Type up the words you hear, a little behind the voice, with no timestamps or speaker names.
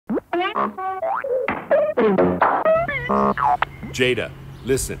Jada,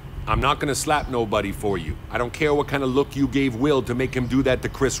 listen. I'm not gonna slap nobody for you. I don't care what kind of look you gave Will to make him do that to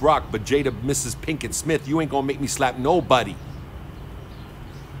Chris Rock, but Jada, Mrs. Pinkett Smith, you ain't gonna make me slap nobody.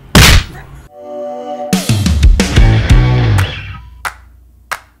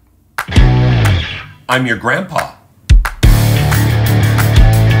 I'm your grandpa.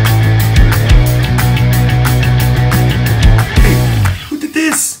 Hey, who did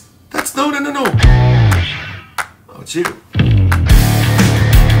this? That's no. Oh, it's you.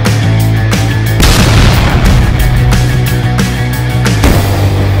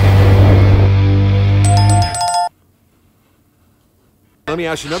 Let me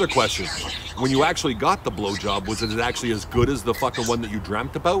ask you another question. When you actually got the blowjob, was it actually as good as the fucking one that you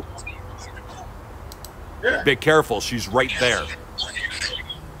dreamt about? Yeah. Be careful, she's right there.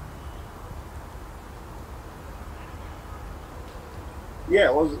 Yeah,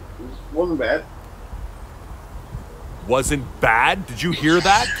 it wasn't bad. Wasn't bad? Did you hear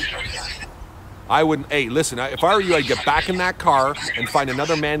that? I wouldn't. Hey, listen, if I were you, I'd get back in that car and find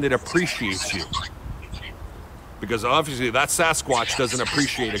another man that appreciates you. Because obviously that Sasquatch doesn't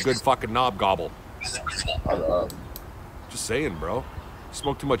appreciate a good fucking knob gobble. Just saying, bro. You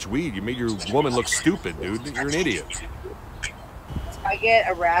smoke too much weed. You made your woman look stupid, dude. You're an idiot. I get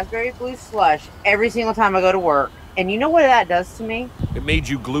a raspberry blue slush every single time I go to work. And you know what that does to me? It made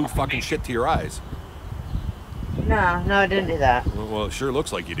you glue fucking shit to your eyes. No, it didn't do that. Well, it sure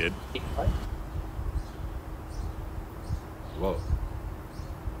looks like you did. Whoa.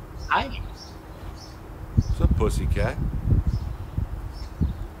 Hi. What's up, pussycat?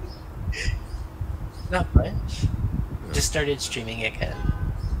 Not much. Yeah. Just started streaming again.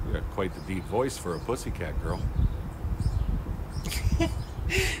 You got quite the deep voice for a pussycat girl.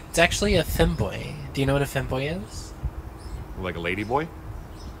 It's actually a femboy. Do you know what a femboy is? Like a ladyboy?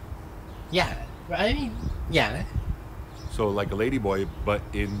 Yeah. I mean, yeah. So like a ladyboy, but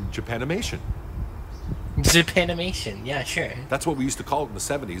in Japanimation. Japanimation, yeah, sure. That's what we used to call it in the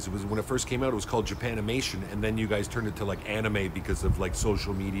 70s. It was when it first came out, it was called Japanimation, and then you guys turned it to like anime because of like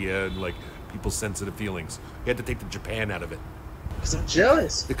social media and like people's sensitive feelings. You had to take the Japan out of it. Because I'm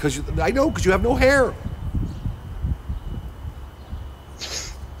jealous. Because I know, because you have no hair.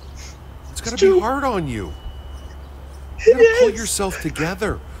 It's gotta be hard on you. You gotta pull yourself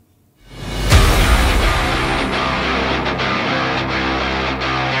together.